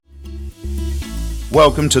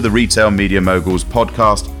Welcome to the Retail Media Moguls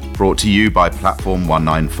podcast, brought to you by Platform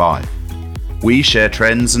 195. We share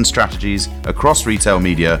trends and strategies across retail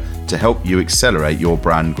media to help you accelerate your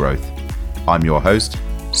brand growth. I'm your host,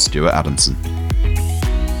 Stuart Adamson.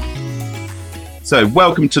 So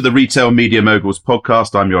welcome to the Retail Media Moguls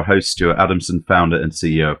podcast. I'm your host, Stuart Adamson, founder and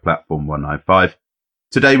CEO of Platform 195.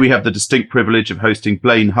 Today we have the distinct privilege of hosting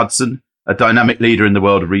Blaine Hudson, a dynamic leader in the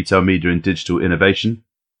world of retail media and digital innovation.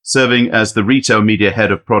 Serving as the retail media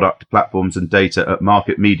head of product, platforms and data at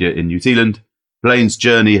Market Media in New Zealand, Blaine's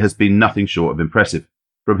journey has been nothing short of impressive.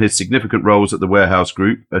 From his significant roles at the Warehouse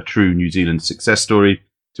Group, a true New Zealand success story,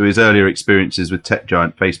 to his earlier experiences with tech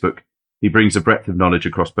giant Facebook, he brings a breadth of knowledge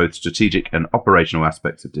across both strategic and operational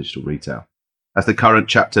aspects of digital retail. As the current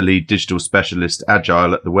chapter lead digital specialist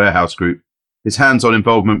Agile at the Warehouse Group, his hands-on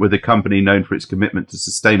involvement with a company known for its commitment to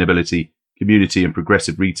sustainability, community and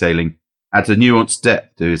progressive retailing adds a nuanced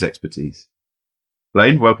depth to his expertise.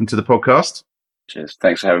 Blaine, welcome to the podcast. Cheers.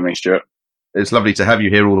 Thanks for having me, Stuart. It's lovely to have you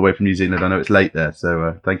here all the way from New Zealand. I know it's late there,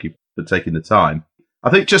 so thank you for taking the time.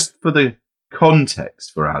 I think just for the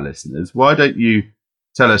context for our listeners, why don't you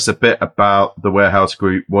tell us a bit about the Warehouse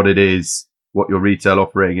Group, what it is, what your retail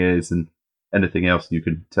offering is, and anything else you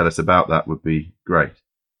can tell us about that would be great.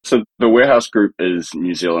 So the Warehouse Group is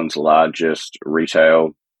New Zealand's largest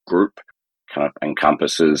retail group, kind of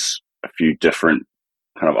encompasses a few different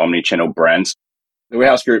kind of omni-channel brands. The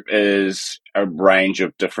Warehouse Group is a range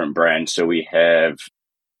of different brands. So we have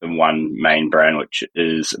the one main brand, which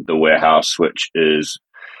is the Warehouse, which is,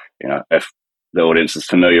 if the audience is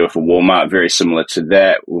familiar with a Walmart, very similar to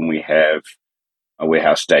that. When we have a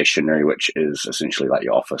Warehouse Stationery, which is essentially like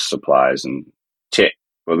your office supplies and tech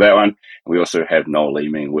for that one. We also have Noel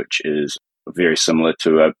Leeming, which is very similar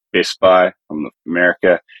to a Best Buy from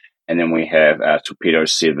America. And then we have Torpedo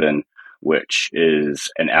 7, which is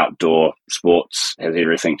an outdoor sports, has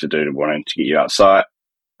everything to do to wanting to get you outside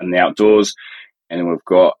and the outdoors. And then we've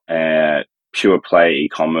got a pure play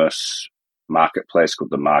e-commerce marketplace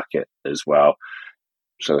called The Market as well.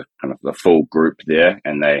 So kind of the full group there.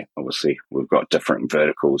 And we've got different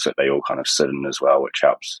verticals that they all kind of sit in as well, which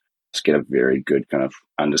helps us get a very good kind of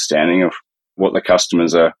understanding of what the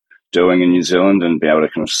customers are doing in New Zealand and be able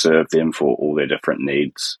to kind of serve them for all their different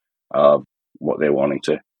needs of what they're wanting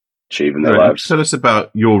to achieve in their lives. Tell us about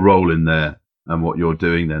your role in there and what you're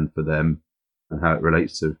doing then for them and how it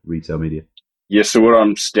relates to retail media. Yeah, so what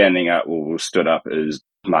I'm standing up, or stood up, is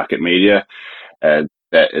Market Media.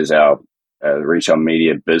 That is our retail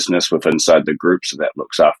media business within inside the group, so that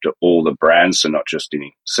looks after all the brands, so not just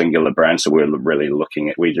any singular brand. So we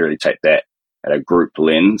really take that at a group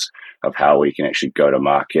lens of how we can actually go to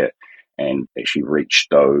market and actually reach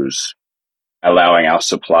those, allowing our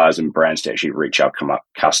suppliers and brands to actually reach our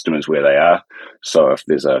customers where they are. So if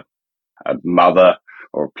there's a mother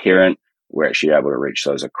or a parent, we're actually able to reach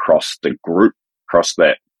those across the group, across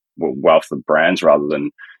that wealth of brands, rather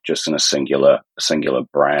than just in a singular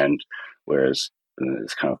brand. Whereas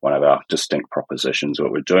it's kind of one of our distinct propositions,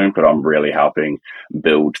 what we're doing. But I'm really helping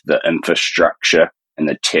build the infrastructure and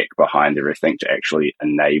the tech behind everything to actually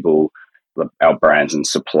enable our brands and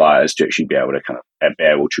suppliers to actually be able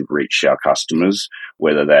to reach our customers,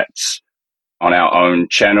 whether that's on our own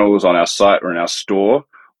channels, on our site or in our store,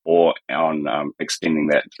 or on extending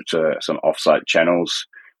that to some off-site channels,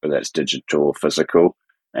 whether that's digital or physical,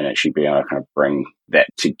 and actually be able to kind of bring that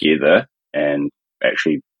together and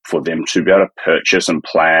actually for them to be able to purchase and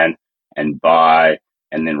plan and buy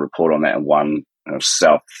and then report on that in one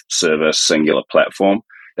self-service singular platform.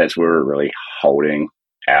 That's where we're really holding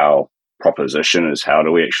our proposition, is how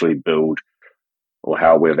do we actually build, or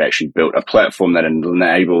how we've actually built a platform that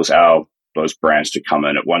enables those brands to come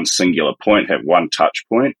in at one singular point, have one touch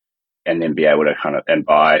point, and then be able to and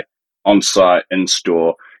buy on-site,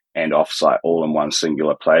 in-store, and off-site all in one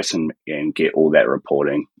singular place, and get all that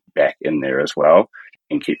reporting back in there as well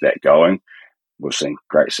and keep that going. We've seen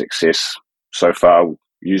great success so far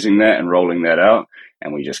using that and rolling that out,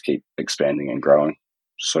 and we just keep expanding and growing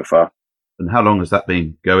so far. And how long has that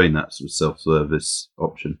been going, that sort of self-service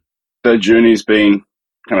option? The journey's been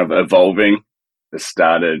kind of evolving. It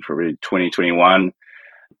started probably 2021,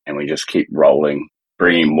 and we just keep rolling,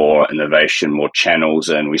 bringing more innovation, more channels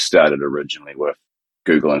in. We started originally with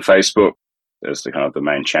Google and Facebook as the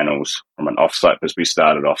main channels from an offsite, because we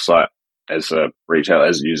started offsite as a retailer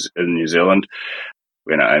in New Zealand,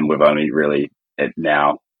 and we've only really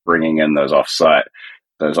now bringing in those offsite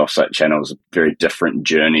channels. A very different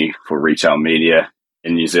journey for retail media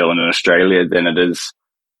in New Zealand and Australia than it is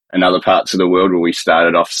in other parts of the world, where we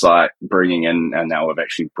started offsite bringing in, and now we've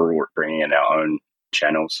actually bringing in our own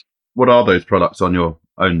channels. What are those products on your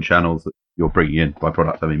own channels? you're bringing in? By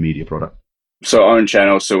product, I mean media product. So own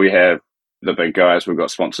channels. So we have the big guys. We've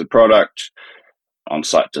got sponsored product,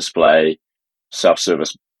 on-site display,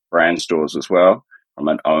 self-service brand stores as well. From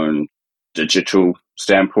an own digital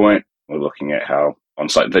standpoint, we're looking at how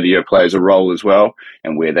on-site video plays a role as well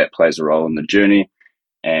and where that plays a role in the journey.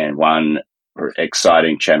 And one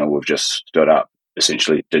exciting channel we've just stood up,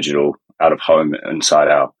 essentially digital out of home inside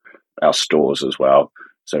our stores as well.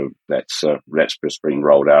 So that's just being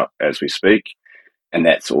rolled out as we speak. And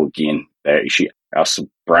that's all, again, our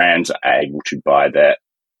brands are able to buy that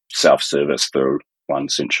self-service through one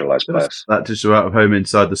centralized place. That digital out of home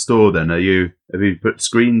inside the store then, have you put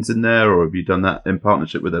screens in there, or have you done that in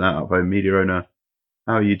partnership with an out of home media owner?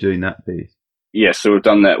 How are you doing that piece? Yeah, so we've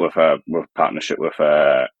done that with partnership with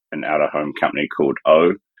an out of home company called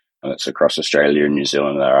O, and it's across Australia and New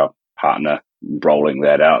Zealand. They're our partner rolling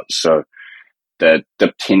that out. So that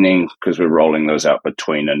depending, because we're rolling those out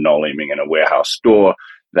between a Noliming and a warehouse store,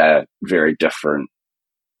 they're very different.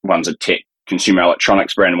 One's a tech consumer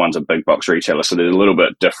electronics brand, one's a big box retailer. So they're a little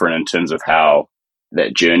bit different in terms of how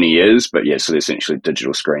that journey is. But yeah, so they're essentially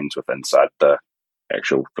digital screens with inside the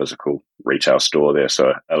actual physical retail store there. So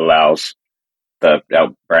it allows our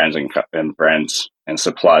brands and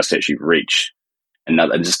suppliers to actually reach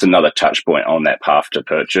another touch point on that path to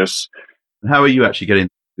purchase. How are you actually getting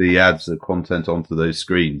the ads or content onto those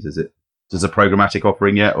screens? Is it a programmatic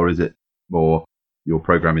offering yet, or is it more you're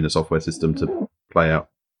programming the software system to play out?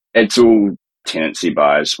 It's all tenancy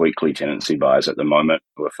buys, weekly tenancy buys at the moment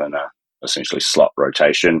within a essentially slot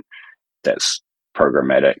rotation. That's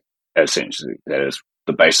programmatic. Essentially, that is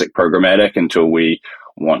the basic programmatic until we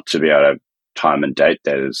want to be able to time and date.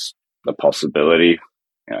 That is the possibility.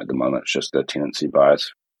 At the moment, it's just the tenancy buys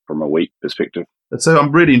from a week perspective. So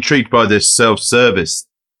I'm really intrigued by this self-service.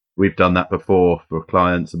 We've done that before for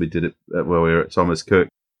clients, and we did it while we were at Thomas Cook.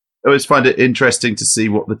 I always find it interesting to see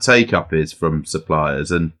what the take-up is from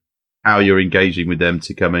suppliers and how you're engaging with them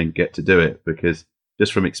to come and get to do it. Because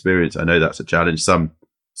just from experience, I know that's a challenge. Some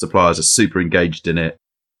suppliers are super engaged in it.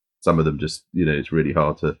 Some of them just, it's really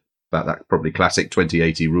hard to, that probably classic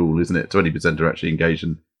 20-80 rule, isn't it? 20% are actually engaged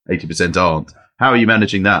and 80% aren't. How are you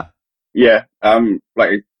managing that? Yeah,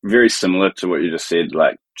 like very similar to what you just said.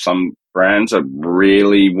 Like some brands are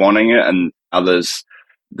really wanting it, and others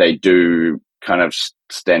they do kind of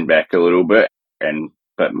stand back a little bit.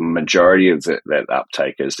 But majority of that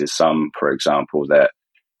uptake is there's some, for example, that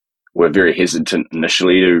were very hesitant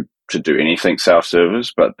initially to do anything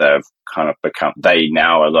self-service, but they've kind of they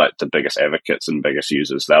now are like the biggest advocates and biggest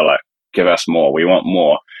users. They're like, give us more, we want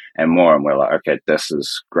more and more, and we're like, okay, this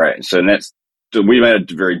is great. So we made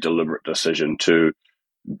a very deliberate decision to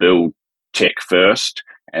build tech first,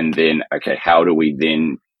 and then, okay, how do we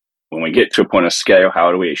then, when we get to a point of scale,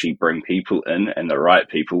 how do we actually bring people in and the right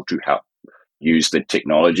people to help use the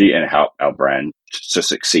technology and help our brand to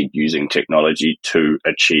succeed using technology to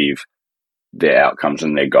achieve their outcomes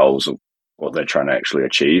and their goals of what they're trying to actually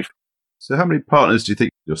achieve. So how many partners do you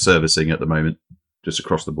think you're servicing at the moment, just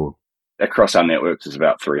across the board? Across our networks is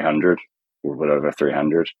about 300, or a bit over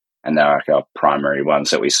 300. And they're like our primary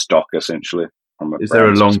ones that we stock, essentially. Is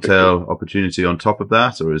there a long tail opportunity on top of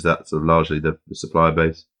that, or is that sort of largely the supplier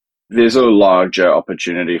base? There's a larger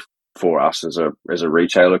opportunity for us as a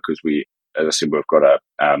retailer, because as I said, we've got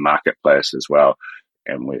a marketplace as well,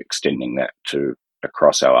 and we're extending that to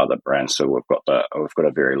across our other brands. So we've got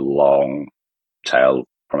a very long tail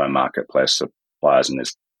from our marketplace suppliers, and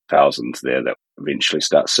there's thousands there that eventually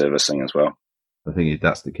start servicing as well. I think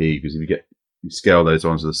that's the key, because if you scale those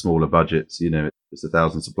onto the smaller budgets, it's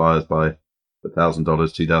 1,000 suppliers by $1,000,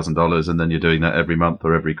 $2,000, and then you're doing that every month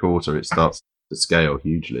or every quarter, it starts to scale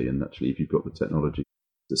hugely. And actually, if you've got the technology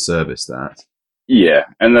to service that. Yeah,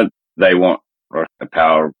 and that they want the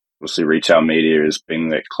power, obviously retail media is being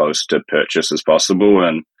that close to purchase as possible.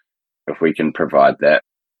 And if we can provide that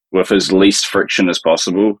with as least friction as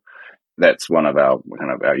possible, that's one of our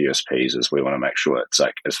USPs, is we want to make sure it's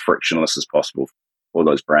like as frictionless as possible for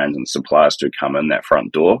those brands and suppliers to come in that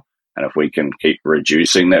front door. And if we can keep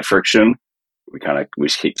reducing that friction, we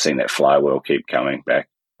keep seeing that flywheel keep coming back.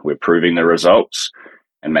 We're proving the results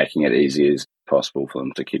and making it easy as possible for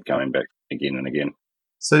them to keep coming back again and again.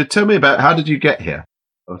 So tell me about, how did you get here?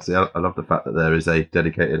 Obviously, I love the fact that there is a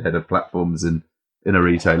dedicated head of platforms in a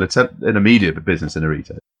retailer, in a media business in a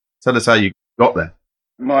retailer. Tell us how you got there.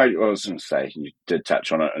 I was going to say, you did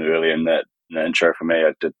touch on it earlier in the intro for me.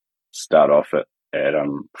 I did start off at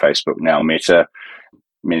Facebook, now Meta,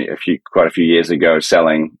 quite a few years ago,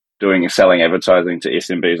 selling advertising to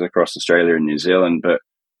SMBs across Australia and New Zealand. But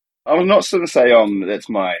I was not going to say that's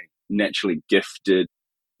my naturally gifted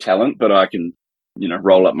talent, but I can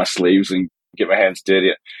roll up my sleeves and get my hands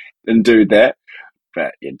dirty and do that.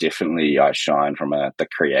 But yeah, definitely I shine from the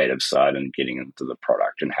creative side and getting into the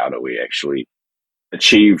product and how do we actually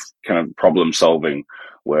achieve kind of problem solving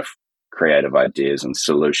with creative ideas and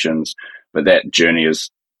solutions. But that journey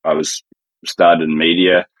I was started in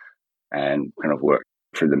media and kind of worked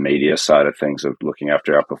through the media side of things of looking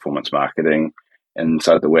after our performance marketing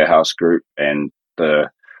inside the warehouse group, and the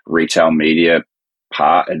retail media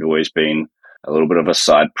part had always been a little bit of a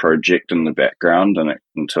side project in the background, and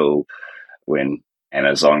until when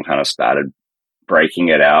Amazon kind of started breaking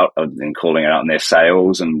it out and calling it out in their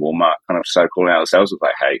sales, and Walmart kind of started calling out the sales. It's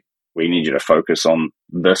like, hey, we need you to focus on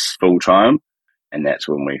this full time. And that's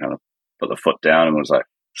when we kind of put the foot down and was like,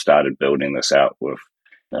 started building this out with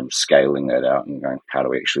scaling that out and going, how do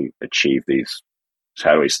we actually achieve these?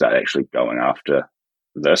 How do we start actually going after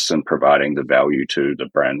this and providing the value to the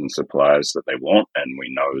brands and suppliers that they want? And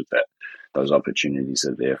we know that those opportunities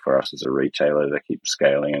are there for us as a retailer to keep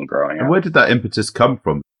scaling and growing. And where did that impetus come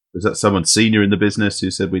from? Was that someone senior in the business who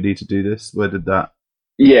said we need to do this? Where did that?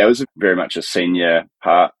 Yeah, it was very much a senior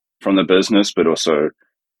part from the business, but also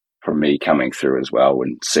from me coming through as well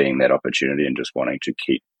and seeing that opportunity and just wanting to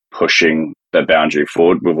keep pushing the boundary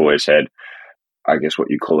forward. We've always had, I guess, what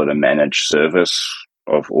you call it, a managed service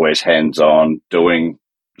of always hands-on doing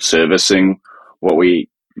servicing what we,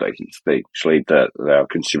 like, actually our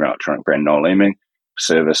consumer electronic brand No Leeming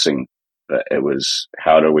servicing. But it was,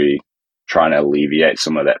 how do we try and alleviate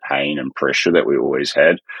some of that pain and pressure that we always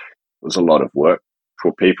had? It was a lot of work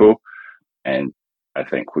for people. And I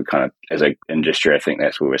think we kind of, as an industry, I think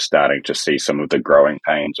that's where we're starting to see some of the growing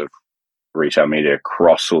pains of retail media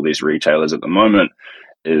across all these retailers at the moment.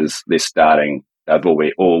 Is they've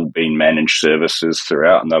all been managed services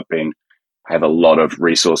throughout, and have a lot of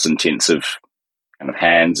resource intensive kind of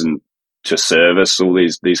hands and to service all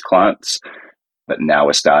these clients. But now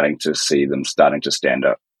we're starting to see them starting to stand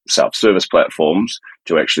up self-service platforms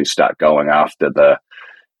to actually start going after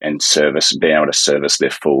being able to service their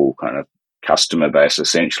full kind of customer base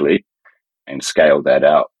essentially and scale that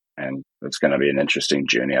out. And it's going to be an interesting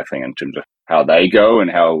journey, I think, in terms of how they go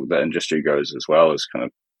and how the industry goes as well, as kind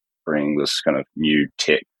of bringing this kind of new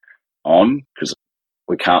tech on, because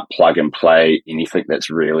we can't plug and play anything that's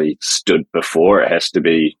really stood before. It has to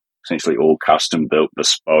be essentially all custom built,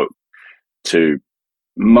 bespoke to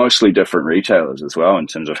mostly different retailers as well in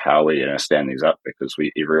terms of how we stand these up, because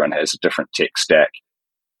everyone has a different tech stack.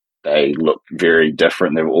 They look very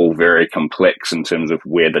different. They're all very complex in terms of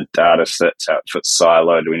where the data sits, how it fits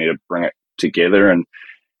siloed. We need to bring it together and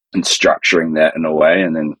structuring that in a way,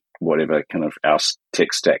 and then whatever kind of our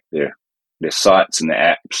tech stack, their sites and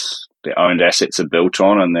their apps, their owned assets are built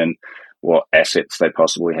on, and then what assets they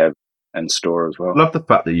possibly have in store as well. I love the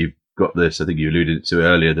fact that you've got this, I think you alluded to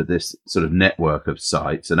earlier, that this sort of network of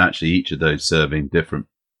sites, and actually each of those serving different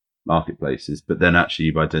marketplaces, but then actually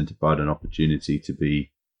you've identified an opportunity to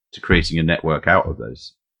creating a network out of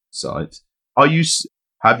those sites.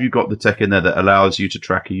 Have you got the tech in there that allows you to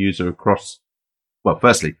track a user across? Well,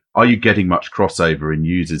 firstly, are you getting much crossover in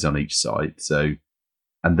users on each site? So,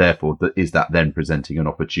 and therefore, is that then presenting an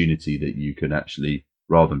opportunity that you can actually,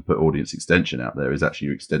 rather than put audience extension out there, is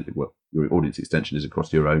actually your audience extension is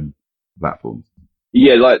across your own platforms?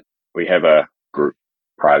 Yeah, like we have a group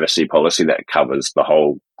privacy policy that covers the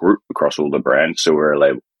whole group across all the brands. So we're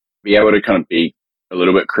able to be able to kind of be a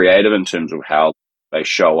little bit creative in terms of how they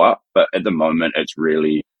show up. But at the moment, it's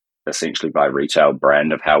really essentially by retail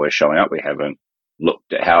brand of how we're showing up. We haven't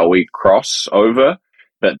looked at how we cross over,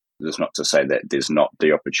 but that's not to say that there's not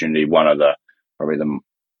the opportunity. One of probably the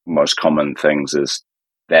most common things is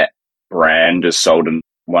that brand is sold in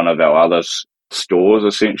one of our other stores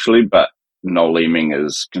essentially, but No Leeming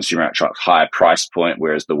is consumer electronics higher price point,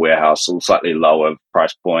 whereas the warehouse is slightly lower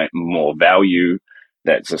price point, more value.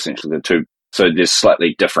 That's essentially the two. So there's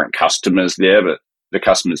slightly different customers there, but the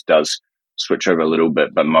customers does switch over a little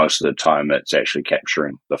bit, but most of the time it's actually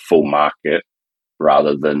capturing the full market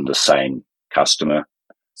rather than the same customer.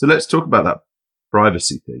 So let's talk about that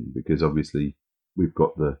privacy thing, because obviously we've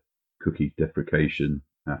got the cookie deprecation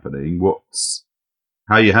happening.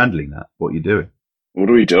 How are you handling that? What are you doing? What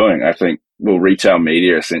are we doing? I think, retail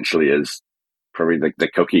media essentially is probably the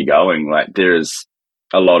cookie going. Like, there is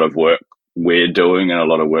a lot of work we're doing and a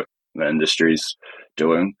lot of work the industry's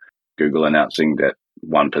doing. Google announcing that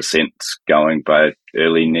 1% going by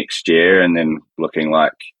early next year, and then looking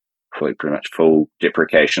like pretty much full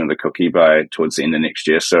deprecation of the cookie by towards the end of next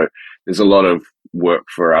year. So there's a lot of work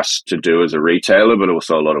for us to do as a retailer, but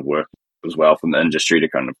also a lot of work as well from the industry to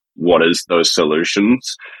kind of what is those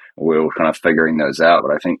solutions. We're kind of figuring those out.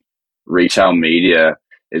 But I think retail media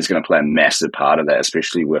is going to play a massive part of that,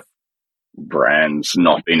 especially with brands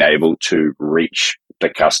not being able to reach the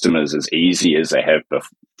customers as easy as they have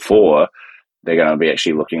before. They're going to be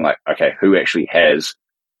actually looking like, okay, who actually has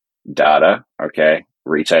data? Okay,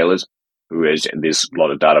 retailers. There's a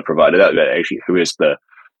lot of data provided out, but actually, who is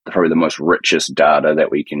probably the most richest data that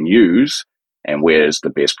we can use, and where's the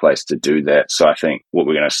best place to do that? So I think what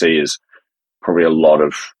we're going to see is probably a lot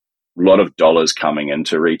of dollars coming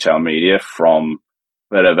into retail media from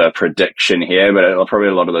a bit of a prediction here, but probably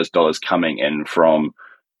a lot of those dollars coming in from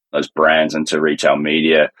those brands into retail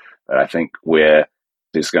media. But I think where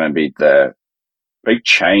there's going to be the big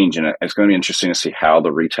change, and it's going to be interesting to see how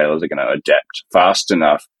the retailers are going to adapt fast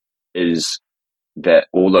enough, is that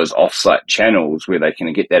all those offsite channels where they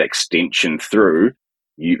can get that extension through,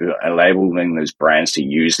 you enabling those brands to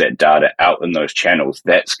use that data out in those channels.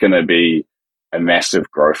 That's going to be a massive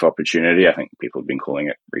growth opportunity. I think people have been calling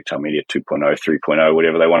it retail media 2.0, 3.0,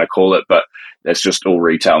 whatever they want to call it, but that's just all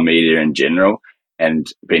retail media in general, and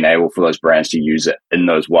being able for those brands to use it in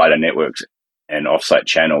those wider networks and offsite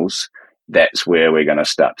channels. That's where we're going to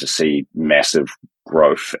start to see massive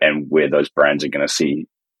growth, and where those brands are going to see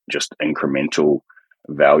just incremental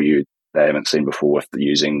value they haven't seen before with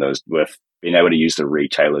being able to use the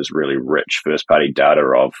retailers' really rich first-party data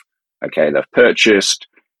of, okay,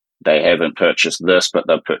 they haven't purchased this, but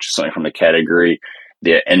they've purchased something from the category.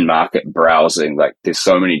 They're in-market browsing. Like, there's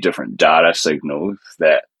so many different data signals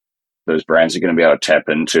that those brands are going to be able to tap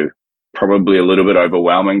into. Probably a little bit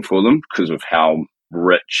overwhelming for them because of how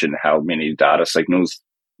rich and how many data signals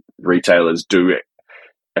retailers do it.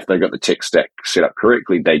 If they've got the tech stack set up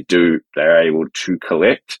correctly, they're able to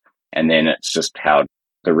collect. And then it's just how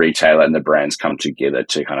the retailer and the brands come together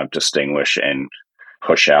to kind of distinguish and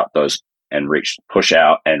push out and reach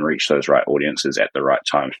those right audiences at the right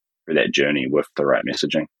time for that journey with the right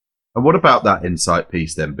messaging. And what about that insight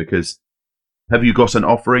piece then? Because have you got an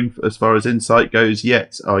offering as far as insight goes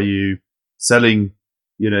yet? Are you selling,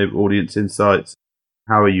 audience insights?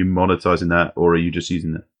 How are you monetizing that, or are you just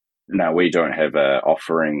using it? No, we don't have an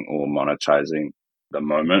offering or monetizing at the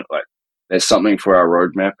moment. Like, there's something for our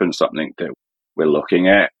roadmap and something that we're looking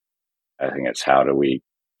at. I think it's how do we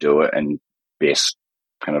do it and best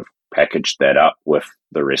kind of package that up with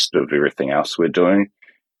the rest of everything else we're doing.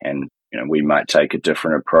 And, we might take a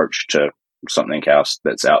different approach to something else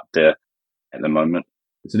that's out there at the moment.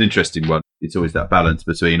 It's an interesting one. It's always that balance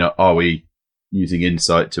between, are we using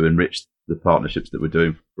insight to enrich the partnerships that we're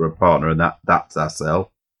doing for a partner, and that's our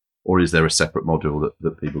sell, or is there a separate module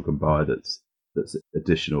that people can buy that's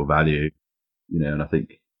additional value? And I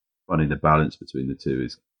think finding the balance between the two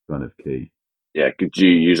is kind of key. Yeah, could you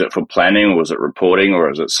use it for planning, or was it reporting,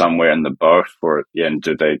 or is it somewhere in the both? Or and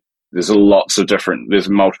there's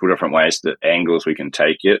multiple different ways, that angles we can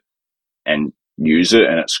take it and use it,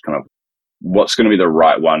 and it's kind of what's going to be the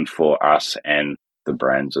right one for us and the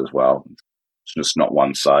brands as well. It's just not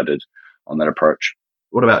one-sided on that approach.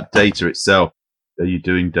 What about data itself? Are you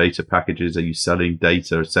doing data packages? Are you selling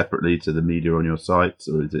data separately to the media on your sites,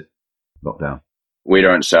 or is it locked down? We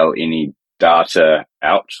don't sell any data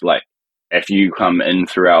out. Like, if you come in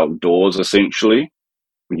through our doors, essentially,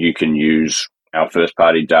 you can use our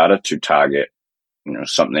first-party data to target,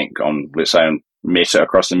 something on, let's say, on Meta,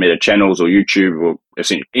 across the Meta channels, or YouTube, or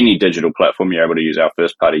essentially any digital platform you're able to use our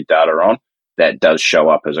first-party data on. That does show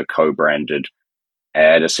up as a co-branded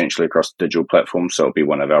ad, essentially, across digital platforms. So it'll be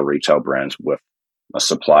one of our retail brands with a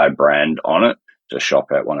supply brand on it to shop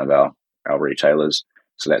at one of our retailers.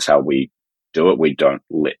 So that's how we do it. We don't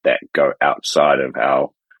let that go outside of our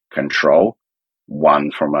control.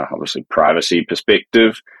 One, from a obviously privacy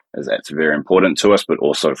perspective, as that's very important to us, but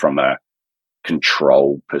also from a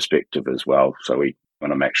control perspective as well. So we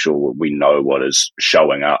want to make sure we know what is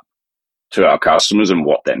showing up to our customers and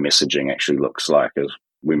what that messaging actually looks like, as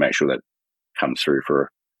we make sure that comes through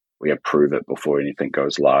we approve it before anything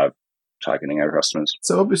goes live, targeting our customers.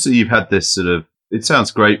 So obviously you've had this it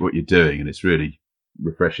sounds great what you're doing, and it's really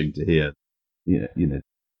refreshing to hear,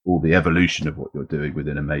 all the evolution of what you're doing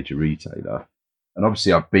within a major retailer. And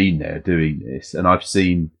obviously I've been there doing this, and I've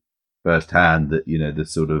seen firsthand that, the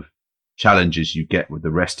sort of challenges you get with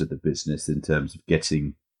the rest of the business in terms of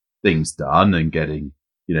getting things done and getting,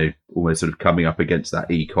 almost sort of coming up against that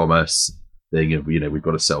e-commerce thing of, we've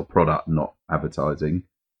got to sell product, not advertising.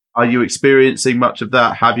 Are you experiencing much of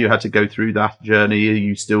that? Have you had to go through that journey? Are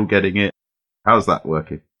you still getting it? How's that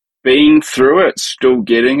working? Been through it, still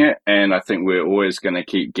getting it, and I think we're always going to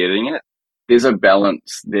keep getting it. There's a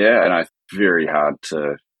balance there, and it's very hard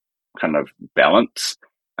to kind of balance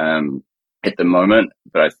at the moment.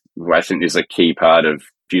 But I think there's a key part of,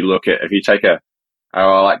 if you take a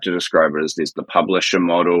I like to describe it as there's the publisher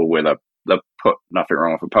model where they put nothing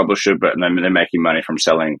wrong with a publisher, but they're making money from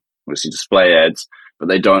selling obviously display ads, but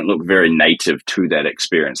they don't look very native to that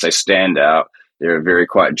experience. They stand out. They're very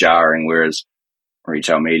quite jarring, whereas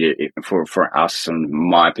retail media, for us and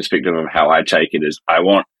my perspective of how I take it is I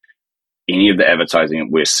want any of the advertising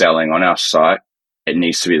that we're selling on our site, it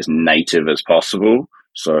needs to be as native as possible.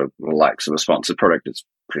 So the likes of a sponsored product, it's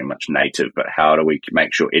pretty much native, but how do we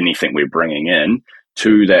make sure anything we're bringing in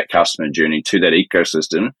to that customer journey, to that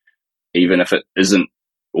ecosystem, even if it isn't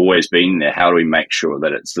always been there, how do we make sure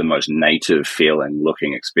that it's the most native feeling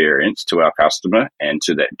looking experience to our customer and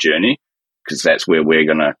to that journey? Because that's where we're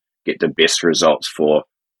going to get the best results for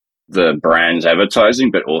the brand's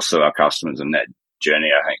advertising, but also our customers in that journey.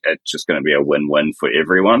 I think it's just going to be a win-win for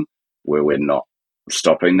everyone where we're not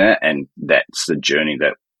stopping that. And that's the journey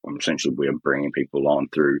that essentially we're bringing people on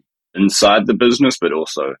through inside the business, but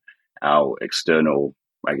also our external,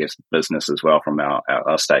 I guess, business as well from our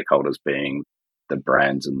stakeholders being the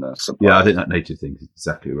brands and the suppliers. Yeah, I think that native thing is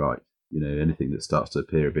exactly right. Anything that starts to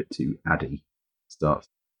appear a bit too addy starts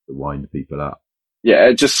to wind people up.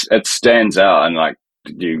 Yeah, it stands out, and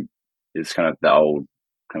it's kind of the old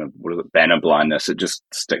kind of, what is it, banner blindness. It just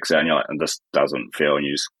sticks out and you're like, and this doesn't feel, and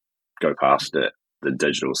you just go past it, the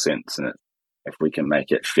digital sense. And if we can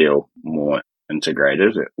make it feel more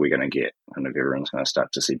integrated, we're going to get kind of everyone's going to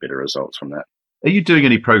start to see better results from that. Are you doing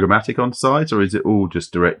any programmatic on site, or is it all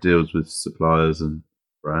just direct deals with suppliers and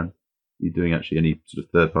brands? Are you doing actually any sort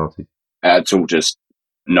of third party? It's all just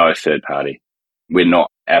no third party. We're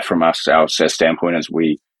not, from our standpoint is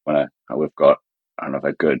we've got,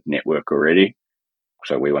 a good network already.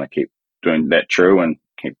 So we want to keep doing that true and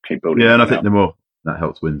keep building. Yeah, and I think the more that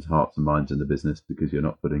helps win hearts and minds in the business, because you're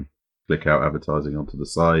not putting click out advertising onto the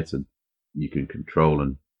site, and you can control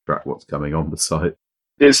and track what's coming on the site.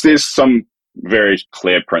 There's some very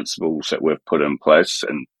clear principles that we've put in place,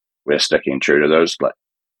 and we're sticking true to those. Like,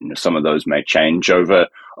 some of those may change over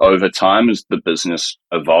time as the business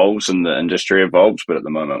evolves and the industry evolves, but at the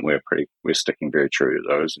moment we're sticking very true to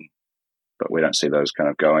those, but we don't see those kind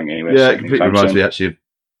of going anywhere. Yeah, it completely reminds me actually of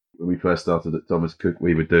when we first started at Thomas Cook.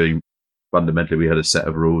 We were doing, fundamentally, we had a set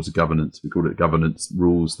of rules of governance. We called it governance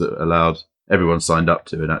rules that allowed everyone signed up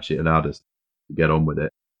to, and actually allowed us to get on with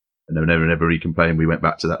it. And then whenever we complained, we went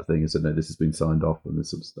back to that thing and said, no, this has been signed off and this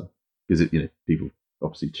sort of stuff. Because people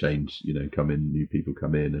obviously change, come in, new people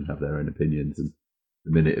come in and have their own opinions. And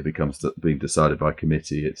the minute it becomes being decided by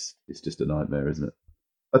committee, it's just a nightmare, isn't it?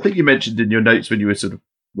 I think you mentioned in your notes when you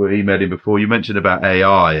were emailing before, you mentioned about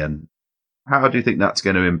AI, and how do you think that's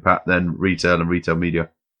going to impact then retail and retail media?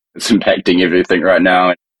 It's impacting everything right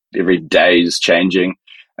now. Every day is changing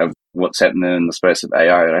of what's happening in the space of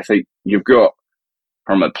AI. And I think you've got,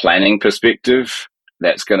 from a planning perspective,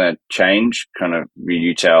 that's going to change. Kind of,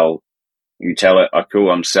 you tell it, oh, cool,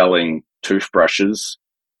 I'm selling toothbrushes.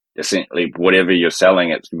 Essentially, whatever you're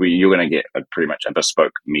selling, you're going to get pretty much a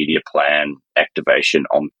bespoke media plan activation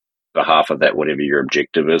on behalf of that, whatever your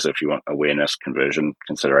objective is. If you want awareness, conversion,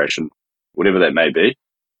 consideration, whatever that may be,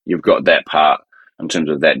 you've got that part in terms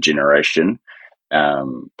of that generation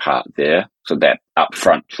part there. So that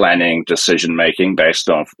upfront planning, decision making based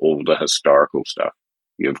on all the historical stuff.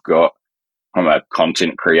 You've got, from a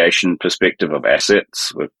content creation perspective of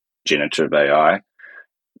assets with generative AI,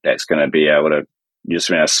 that's going to be able to, you're just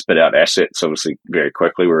going to spit out assets obviously very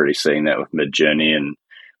quickly. We're already seeing that with Midjourney and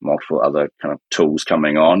multiple other kind of tools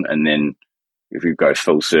coming on. And then if you go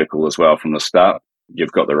full circle as well from the start,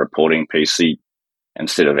 you've got the reporting piece.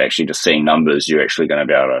 Instead of actually just seeing numbers, you're actually going to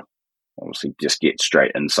be able to obviously just get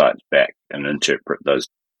straight insights back and interpret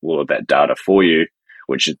all of that data for you,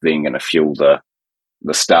 which is then going to fuel the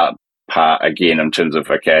start part again in terms of,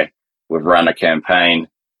 okay, we've run a campaign.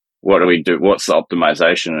 What do we do? What's the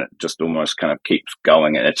optimization? It just almost kind of keeps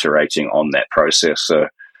going and iterating on that process. So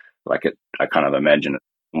I kind of imagine it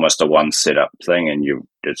almost a one setup thing, and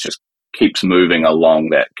it just keeps moving along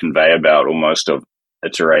that conveyor belt almost of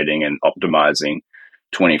iterating and optimizing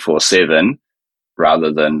 24/7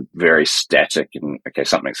 rather than very static and, okay,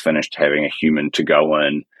 something's finished, having a human to go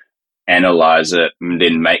in, analyze it, and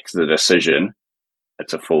then make the decision.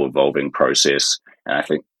 It's a full evolving process. And I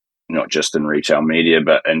think not just in retail media,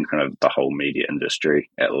 but in kind of the whole media industry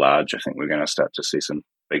at large, I think we're going to start to see some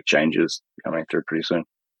big changes coming through pretty soon.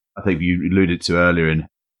 I think you alluded to earlier in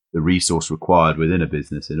the resource required within a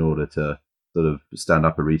business in order to sort of stand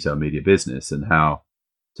up a retail media business, and how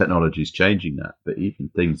technology is changing that. But even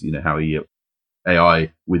things, how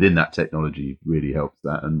AI within that technology really helps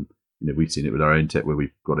that. And, we've seen it with our own tech where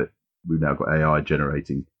we've now got AI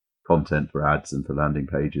generating content for ads and for landing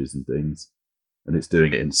pages and things. and it's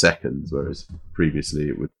doing it in seconds, whereas previously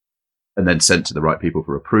it would, and then sent to the right people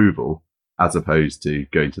for approval, as opposed to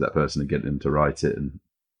going to that person and getting them to write it, and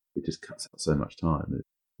it just cuts out so much time. It's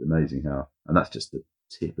amazing how, and that's just the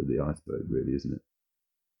tip of the iceberg, really, isn't it?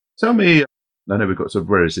 Tell me, I know we've got sort of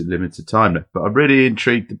very limited time left, but I'm really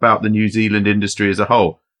intrigued about the New Zealand industry as a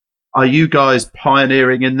whole. Are you guys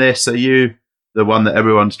pioneering in this? Are you the one that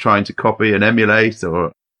everyone's trying to copy and emulate,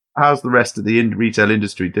 or how's the rest of the retail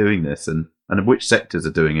industry doing this, and which sectors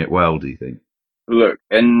are doing it well, do you think? Look,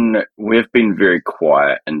 and we've been very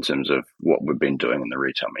quiet in terms of what we've been doing in the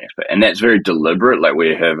retail media, and that's very deliberate. Like,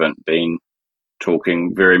 we haven't been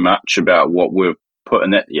talking very much about what we've put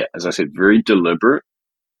in that yet. As I said, very deliberate.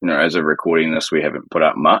 As of recording this, we haven't put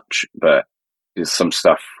up much, but there's some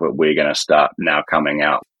stuff that we're going to start now coming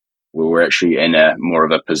out where we're actually in a more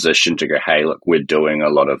of a position to go, hey, look, we're doing a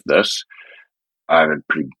lot of this. I have a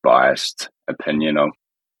pretty biased opinion of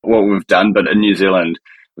what we've done, but in New Zealand,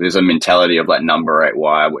 there's a mentality of like number 8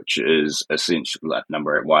 wire, which is essentially like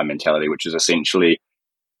number 8 wire mentality, which is essentially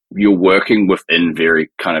you're working within very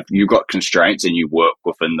kind of, you've got constraints and you work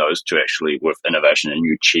within those to actually with innovation, and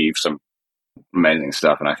you achieve some amazing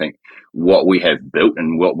stuff. And I think what we have built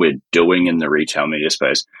and what we're doing in the retail media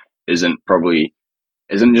space isn't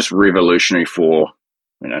just revolutionary for,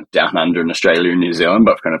 down under in Australia and New Zealand,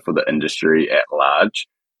 but kind of for the industry at large,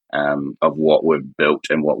 of what we've built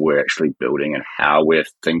and what we're actually building and how we're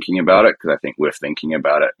thinking about it. Because I think we're thinking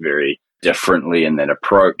about it very differently in that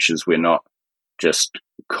approach, is we're not just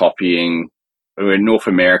copying. North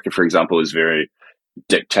America, for example, is very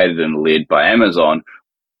dictated and led by Amazon.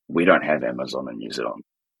 We don't have Amazon in New Zealand.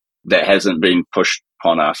 That hasn't been pushed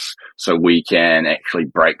upon us, so we can actually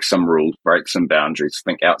break some rules, break some boundaries,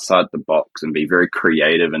 think outside the box, and be very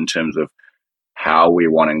creative in terms of how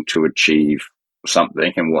we're wanting to achieve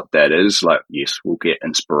something and what that is. Like, yes, we'll get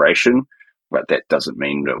inspiration, but that doesn't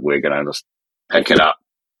mean that we're going to just pick it up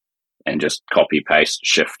and just copy paste,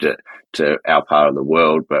 shift it to our part of the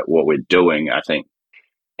world. But what we're doing, I think,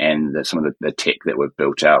 and some of the tech that we've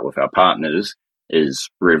built out with our partners is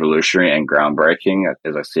revolutionary and groundbreaking.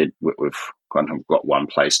 As I said, we've kind of got one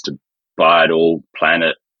place to buy it all, plan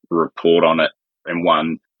it, report on it in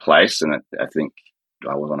one place. And I think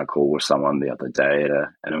I was on a call with someone the other day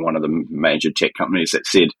at one of the major tech companies that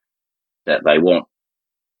said that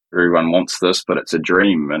everyone wants this, but it's a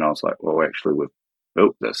dream. And I was like, well, actually, we've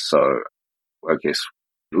built this. So I guess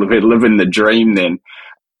live in the dream then.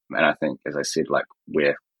 And I think, as I said, like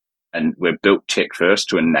we've built tech first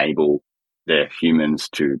to enable the humans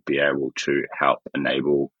to be able to help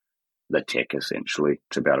enable the tech, essentially,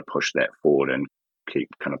 to be able to push that forward and keep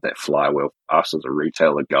kind of that flywheel, us as a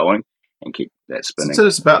retailer, going and keep that spinning. So tell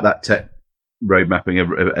us about that tech road mapping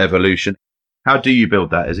evolution. How do you build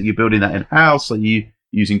that? Is it you building that in-house? Are you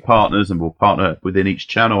using partners and will partner within each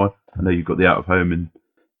channel? I know you've got the out-of-home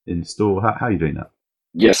in store. How are you doing that?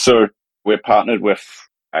 Yeah, so we're partnered with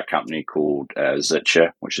a company called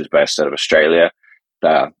Zitcher, which is based out of Australia.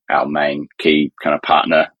 They're our main key kind of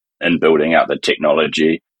partner in building out the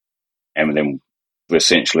technology. And then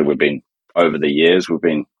we've been over the years,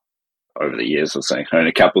 I'll say only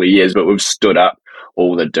a couple of years, but we've stood up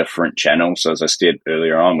all the different channels. So as I said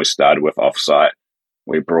earlier on, we started with offsite.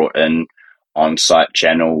 We brought in on-site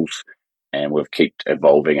channels, and we've kept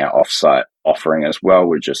evolving our offsite offering as well.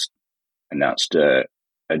 We just announced a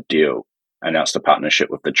partnership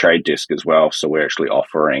with the Trade Desk as well. So we're actually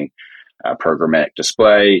offering programmatic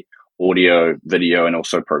display, audio, video, and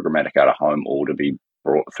also programmatic out of home, all to be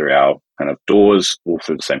brought through our kind of doors, all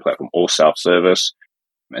through the same platform, all self-service,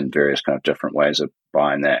 and various kind of different ways of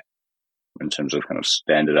buying that in terms of kind of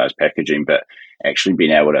standardized packaging. But actually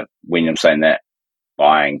being able to, when I'm saying that,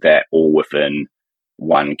 buying that all within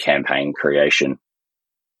one campaign creation.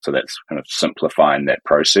 So that's kind of simplifying that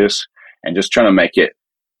process and just trying to make it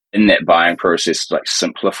in that buying process, like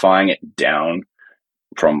simplifying it down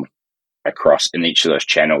from across in each of those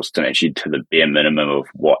channels to actually to the bare minimum of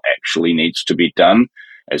what actually needs to be done.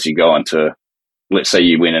 As you go into, let's say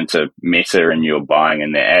you went into Meta and you're buying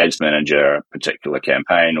in their ads manager a particular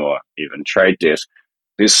campaign, or even Trade Desk,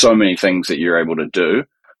 there's so many things that you're able to do,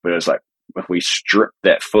 but it's like, if we strip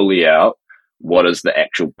that fully out, what is the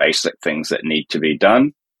actual basic things that need to be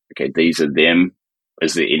done? Okay, these are them.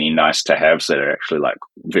 Is there any nice to haves that are actually like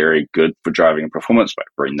very good for driving performance? But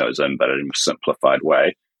bring those in, but in a simplified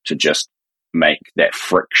way to just make that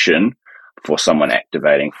friction for someone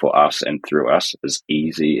activating for us and through us as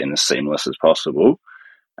easy and as seamless as possible.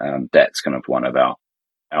 That's kind of one of our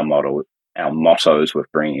mottos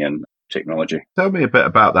with bringing in technology. Tell me a bit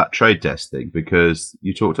about that Trade Desk thing, because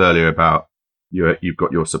you talked earlier about you've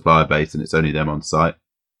got your supplier base and it's only them on site.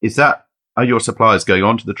 Is that Are your suppliers going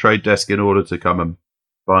onto the trade desk in order to come and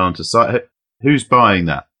buy onto site? Who's buying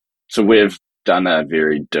that? So we've done a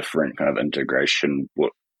very different kind of integration.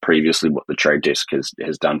 What the trade desk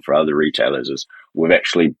has done for other retailers is we've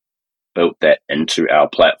actually built that into our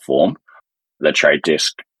platform. The trade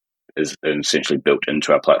desk is essentially built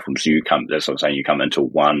into our platform. So that's what I'm saying, you come into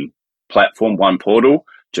one platform, one portal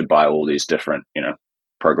to buy all these different,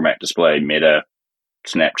 programmatic display, Meta,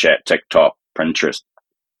 Snapchat, TikTok, Pinterest,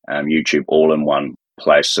 YouTube, all in one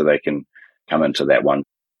place. So they can come into that one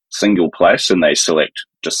single place and they select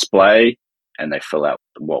display and they fill out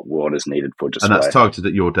what is needed for display. And that's targeted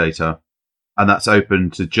at your data, and that's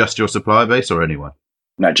open to just your supplier base or anyone?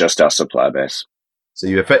 No, just our supplier base. So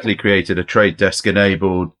you effectively created a trade desk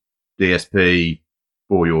enabled DSP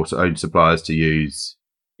for your own suppliers to use.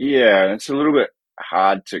 Yeah, it's a little bit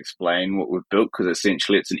hard to explain what we've built because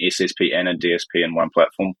essentially it's an SSP and a DSP in one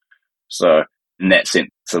platform. So in that sense,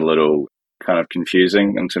 it's a little kind of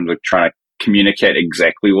confusing in terms of trying to communicate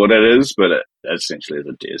exactly what it is, but it essentially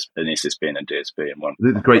is an SSP and a DSP in one.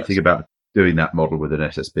 The great thing about doing that model with an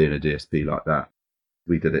SSP and a DSP like that,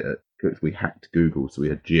 we did it we hacked Google, so we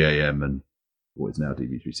had GAM and what is now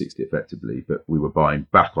DV360 effectively, but we were buying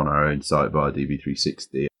back on our own site via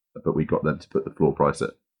DV360, but we got them to put the floor price at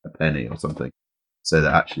a penny or something, so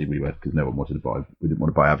that actually we went, because no one wanted to buy, we didn't want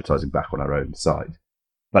to buy advertising back on our own site.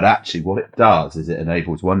 But actually what it does is it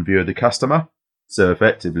enables one view of the customer. So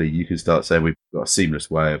effectively you can start saying we've got a seamless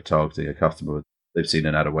way of targeting a customer. They've seen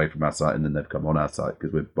an ad away from our site and then they've come on our site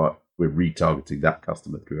because we're retargeting that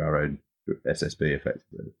customer through our own SSP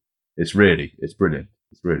effectively. It's brilliant.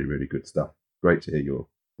 It's really, really good stuff. Great to hear you're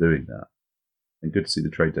doing that. And good to see the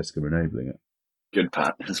trade desk are enabling it. Good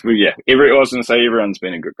partners. Well, yeah, I was going to say everyone's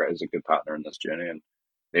been a good partner in this journey, and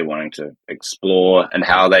they're wanting to explore and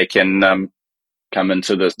how they can come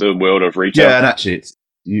into the world of retail. Yeah, and actually it's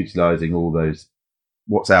utilising all those,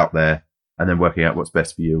 what's out there, and then working out what's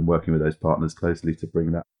best for you and working with those partners closely to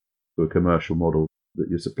bring that to a commercial model that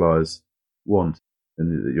your suppliers want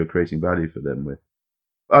and that you're creating value for them with.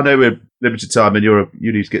 I know we're limited time and you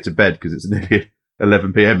need to get to bed because it's nearly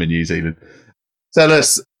 11 p.m. in New Zealand. Tell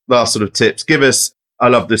us last sort of tips. I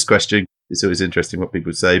love this question. It's always interesting what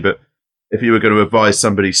people say, but if you were going to advise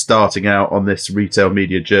somebody starting out on this retail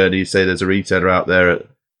media journey, say there's a retailer out there,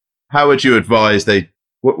 how would you advise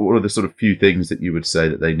what are the sort of few things that you would say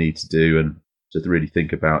that they need to do and just really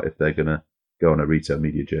think about if they're going to go on a retail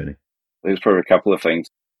media journey? There's probably a couple of things.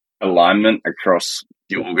 Alignment across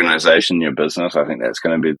your organization, your business. I think that's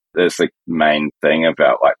the main thing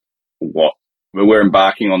about like what we're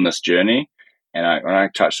embarking on this journey. And I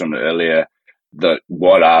touched on it earlier,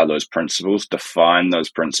 what are those principles? Define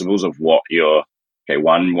those principles of what you're,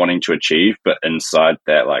 wanting to achieve, but inside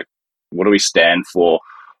that, like, what do we stand for?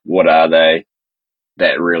 What are they?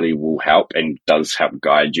 That really will help and does help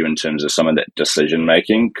guide you in terms of some of that decision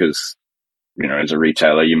making. Because, as a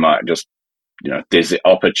retailer, you might just, there's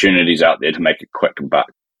opportunities out there to make a quick buck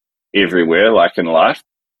everywhere, like in life.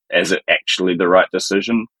 Is it actually the right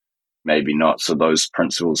decision? Maybe not. So those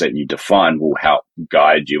principles that you define will help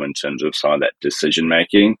guide you in terms of some of that decision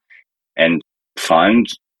making, and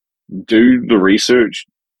do the research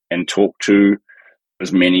and talk to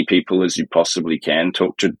as many people as you possibly can.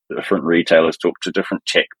 Talk to different retailers, talk to different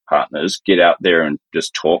tech partners, get out there and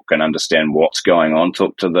just talk and understand what's going on.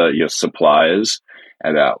 Talk to your suppliers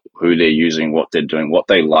about who they're using, what they're doing, what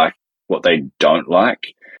they like, what they don't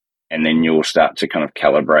like. And then you'll start to kind of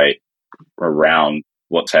calibrate around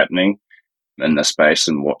what's happening in the space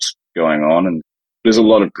and what's going on. And there's a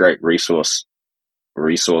lot of great resources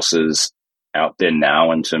out there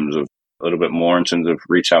now in terms of a little bit more in terms of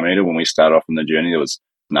retail media. When we started off on the journey, there was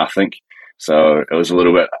nothing. So it was a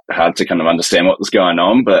little bit hard to kind of understand what was going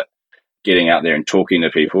on, but getting out there and talking to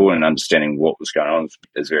people and understanding what was going on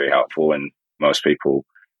is very helpful. And most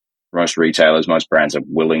retailers, most brands are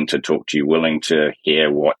willing to talk to you, willing to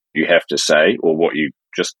hear what you have to say or they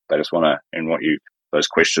just want to, and those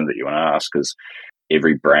questions that you want to ask, because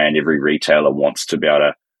every brand, every retailer wants to be able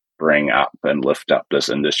to bring up and lift up this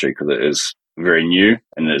industry because it is very new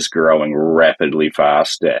and it is growing rapidly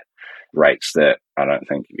fast at rates that I don't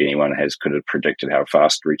think anyone could have predicted how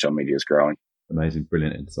fast retail media is growing. Amazing,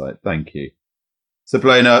 brilliant insight. Thank you. So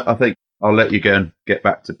Blaine, I think I'll let you go and get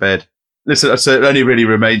back to bed. Listen, so it only really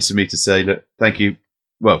remains for me to say that thank you.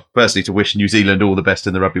 Well, firstly, to wish New Zealand all the best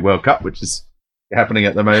in the Rugby World Cup, which is happening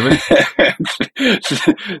at the moment.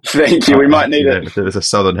 Thank you. We might need it. If there was a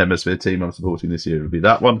Southern Hemisphere team I'm supporting this year, it would be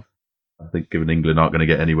that one. I think given England aren't going to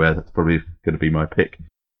get anywhere, that's probably going to be my pick.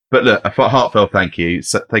 But look, a heartfelt thank you.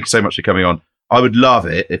 Thank you so much for coming on. I would love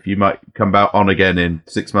it if you might come back on again in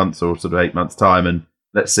 6 months or sort of 8 months' time, and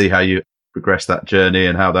let's see how you progress that journey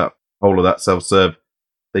and how that whole of that self-serve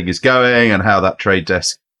thing is going and how that trade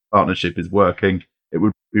desk partnership is working. It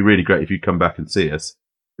would be really great if you come back and see us.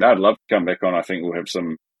 I'd love to come back on. I think we'll have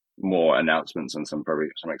some more announcements and probably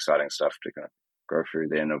some exciting stuff to kind of go through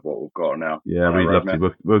the end of what we've got now. Yeah, we'd love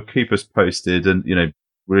to. We'll keep us posted, and we're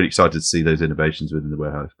really excited to see those innovations within the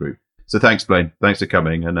Warehouse Group. So thanks, Blaine. Thanks for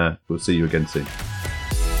coming, and we'll see you again soon.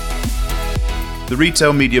 The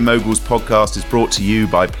Retail Media Moguls podcast is brought to you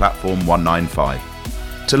by Platform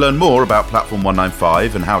 195. To learn more about Platform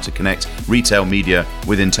 195 and how to connect retail media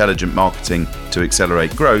with intelligent marketing to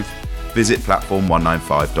accelerate growth, visit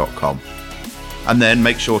platform195.com. And then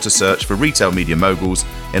make sure to search for Retail Media Moguls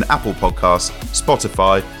in Apple Podcasts,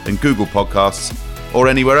 Spotify, and Google Podcasts, or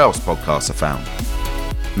anywhere else podcasts are found.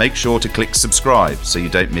 Make sure to click subscribe so you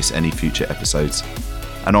don't miss any future episodes.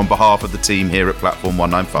 And on behalf of the team here at Platform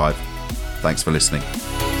 195, thanks for listening.